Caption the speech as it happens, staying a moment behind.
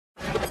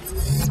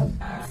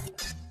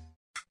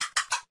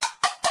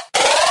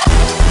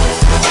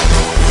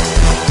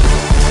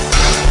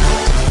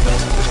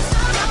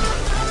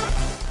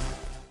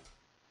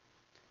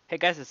Hey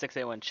guys, it's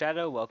 681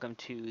 Shadow. Welcome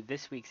to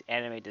this week's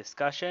anime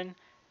discussion.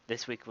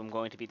 This week I'm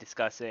going to be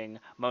discussing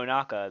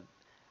Monaka,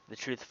 the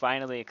truth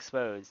finally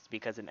exposed,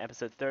 because in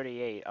episode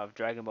 38 of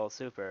Dragon Ball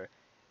Super,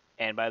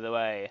 and by the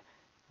way,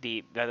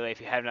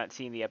 if you have not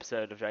seen the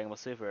episode of Dragon Ball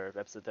Super,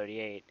 episode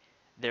 38,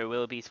 there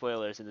will be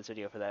spoilers in this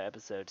video for that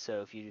episode.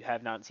 So if you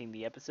have not seen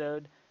the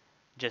episode,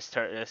 just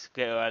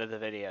go out of the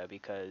video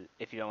because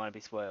if you don't want to be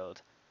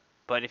spoiled.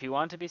 But if you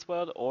want to be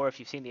spoiled, or if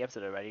you've seen the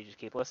episode already, just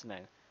keep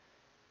listening.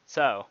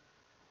 So,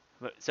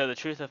 so the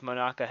truth of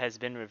Monaka has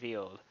been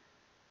revealed.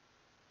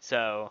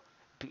 So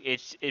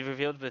it's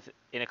revealed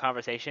in a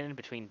conversation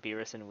between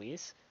Beerus and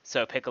Whis.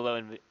 So Piccolo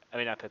and I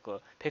mean not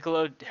Piccolo.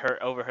 Piccolo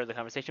overheard the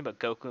conversation, but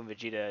Goku and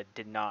Vegeta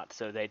did not.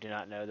 So they do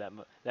not know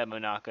that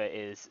Monaka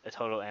is a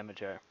total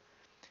amateur.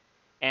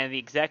 And the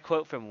exact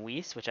quote from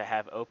Whis, which I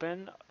have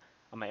open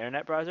on my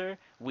internet browser,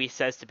 Whis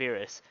says to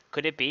Beerus,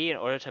 "Could it be in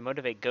order to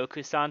motivate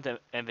Goku-san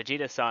and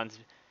Vegeta-san,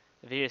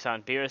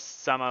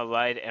 Beerus-sama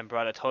lied and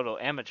brought a total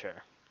amateur?"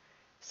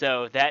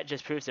 So that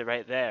just proves it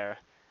right there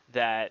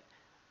that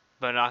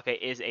Monaka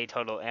is a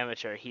total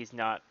amateur. He's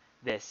not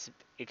this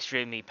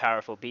extremely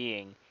powerful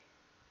being,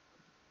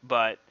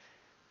 but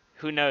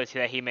who knows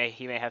that he may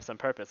have some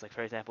purpose. Like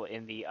for example,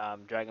 in the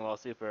Dragon Ball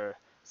Super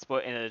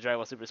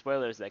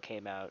spoilers that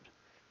came out,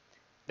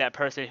 that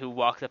person who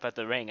walked up at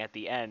the ring at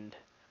the end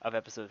of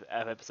episode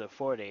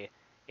 40,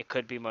 it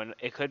could be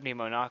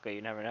Monaka.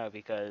 You never know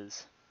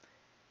because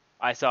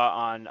I saw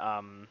on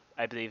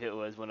I believe it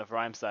was one of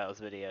Rhyme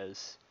Style's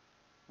videos.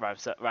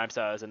 Rhyme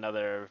Style is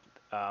another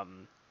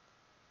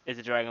is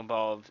a Dragon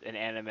Ball an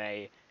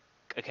anime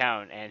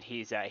account, and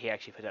he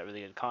actually puts out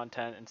really good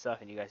content and stuff,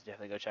 and you guys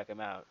definitely go check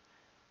him out.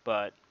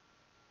 But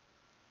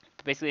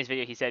basically, his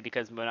video he said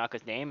because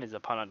Monaka's name is a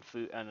pun on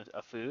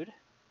a food,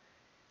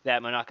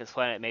 that Monaka's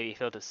planet may be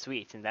filled with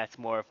sweets, and that's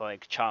more of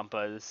like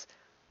Champa's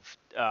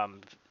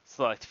um,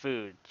 select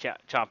food.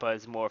 Champa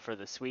is more for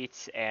the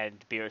sweets,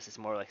 and Beerus is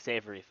more like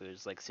savory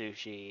foods like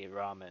sushi,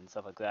 ramen,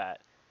 stuff like that.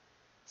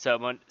 So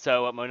what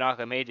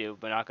Monaka may do,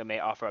 Monaka may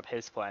offer up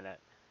his planet.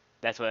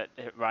 That's what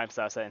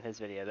Rhymestyle said in his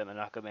video, that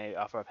Monaka may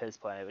offer up his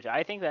planet, which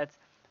I think that's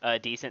a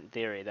decent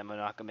theory, that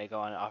Monaka may go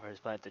on and offer his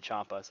planet to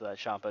Champa, so that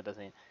Champa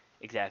doesn't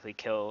exactly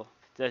kill.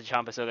 So that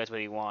Champa still gets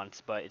what he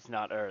wants, but it's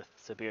not Earth.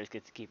 So Beerus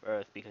gets to keep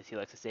Earth because he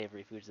likes the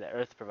savory foods that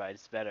Earth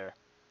provides better.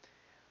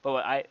 But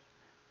what I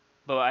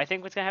but I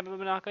think what's gonna happen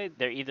with Monaka,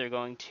 they're either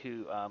going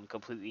to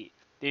completely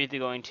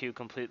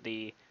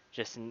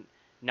just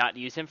not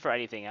use him for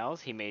anything else.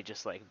 He may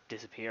just like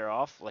disappear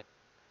off, like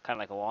kind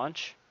of like a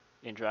launch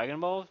in Dragon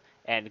Ball,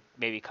 and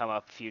maybe come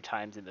up a few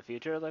times in the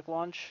future, like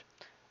launch.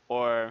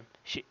 Or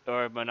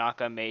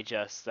Monaka may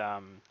just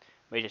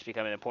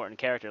become an important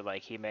character.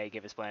 Like he may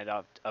give his planet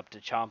up to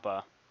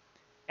Champa,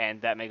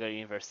 and that may go to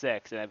Universe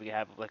 6, and then we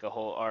have like a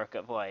whole arc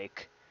of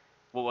like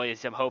what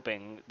is I'm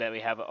hoping that we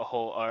have a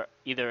whole arc,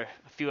 either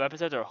a few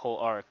episodes or a whole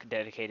arc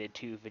dedicated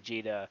to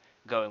Vegeta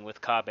going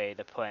with Kabe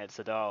to Planet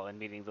Sadal and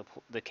meeting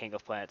the King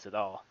of Planet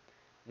Sadal.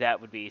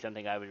 That would be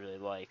something I would really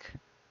like.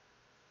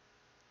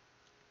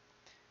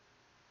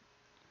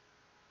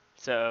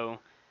 So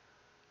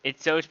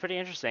it's pretty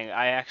interesting.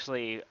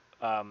 The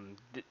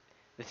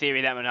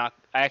theory that Monaka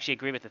I actually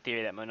agree with the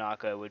theory that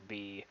Monaka would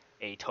be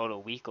a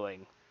total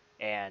weakling,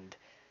 and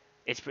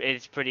it's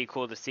pretty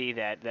cool to see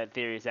that that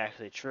theory is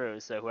actually true.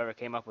 So whoever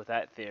came up with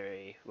that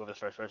theory, whoever the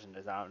first person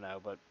is, I don't know,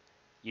 but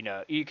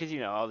because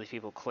all these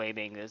people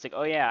claiming it's like,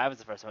 oh yeah, I was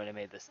the first one who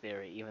made this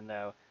theory, even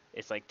though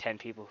it's like 10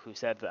 people who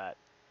said that.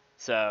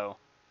 So,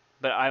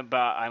 but I'm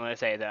gonna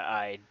say that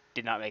I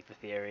did not make the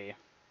theory,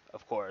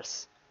 of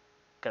course,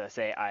 because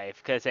I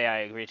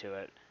agree to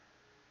it,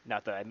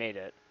 not that I made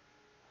it.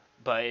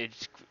 But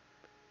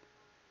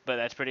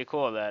that's pretty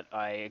cool that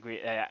I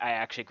agree. I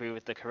actually agree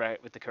with the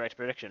correct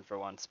prediction for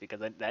once, because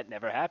that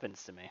never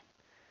happens to me.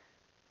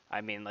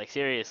 I mean, like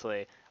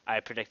seriously, I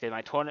predicted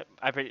my tournament.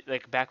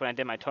 Like back when I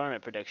did my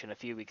tournament prediction a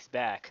few weeks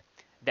back,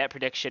 that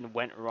prediction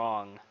went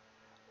wrong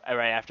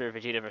right after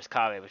Vegeta vs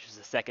Kame, which was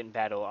the second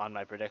battle on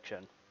my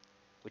prediction,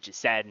 which is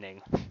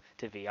saddening,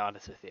 to be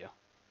honest with you.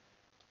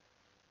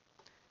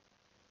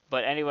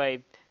 But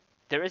anyway,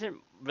 there isn't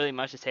really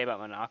much to say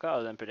about Monaka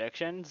other than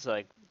predictions.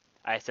 Like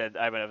I said,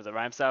 I went over the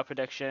rhyme style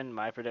prediction,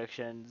 my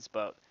predictions,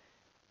 but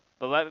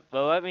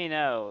let me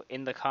know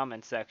in the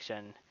comments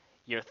section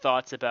your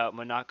thoughts about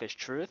Monaka's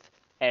truth,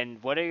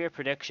 and what are your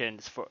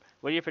predictions for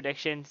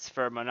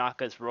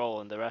Monaka's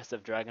role in the rest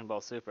of Dragon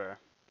Ball Super?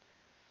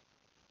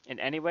 And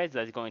anyways,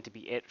 that's going to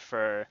be it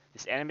for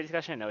this anime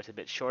discussion. I know it's a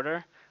bit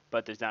shorter,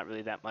 but there's not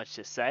really that much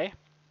to say.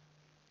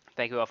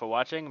 Thank you all for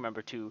watching.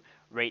 Remember to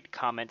rate,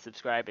 comment,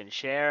 subscribe, and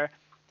share.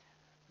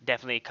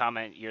 Definitely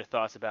comment your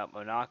thoughts about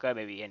Monaka,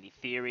 maybe any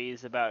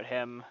theories about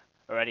him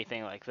or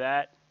anything like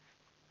that.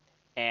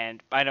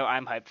 And I know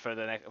I'm hyped for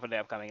the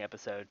upcoming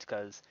episodes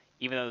because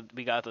even though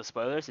we got those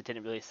spoilers, it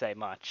didn't really say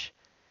much.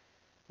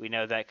 We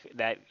know that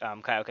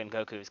Kaioken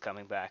Goku is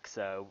coming back,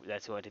 so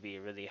that's going to be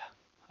a really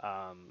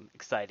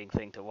exciting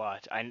thing to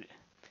watch.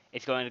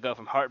 It's going to go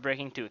from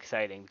heartbreaking to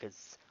exciting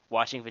because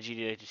watching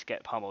Vegeta just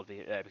get pummeled,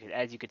 because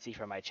as you can see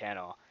from my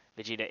channel,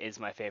 Vegeta is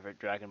my favorite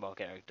Dragon Ball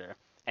character,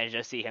 and to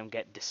just see him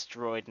get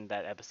destroyed in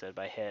that episode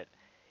by Hit,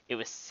 it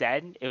was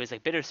sad. It was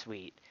like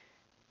bittersweet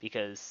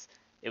because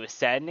it was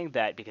saddening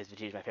that because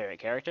Vegeta's my favorite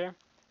character,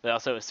 but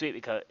also it was sweet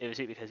because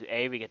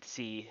A, we get to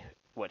see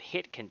what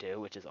Hit can do,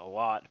 which is a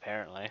lot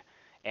apparently,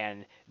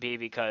 and B,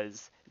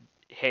 because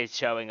his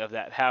showing of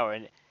that power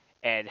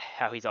and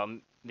how he's all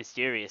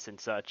mysterious and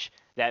such,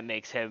 that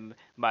makes him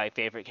my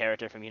favorite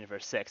character from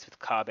Universe 6 with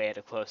Kabe at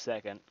a close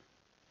second.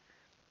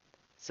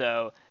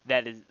 So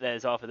that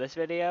is all for this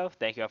video.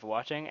 Thank you all for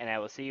watching, and I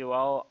will see you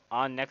all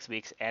on next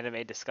week's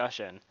anime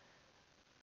discussion.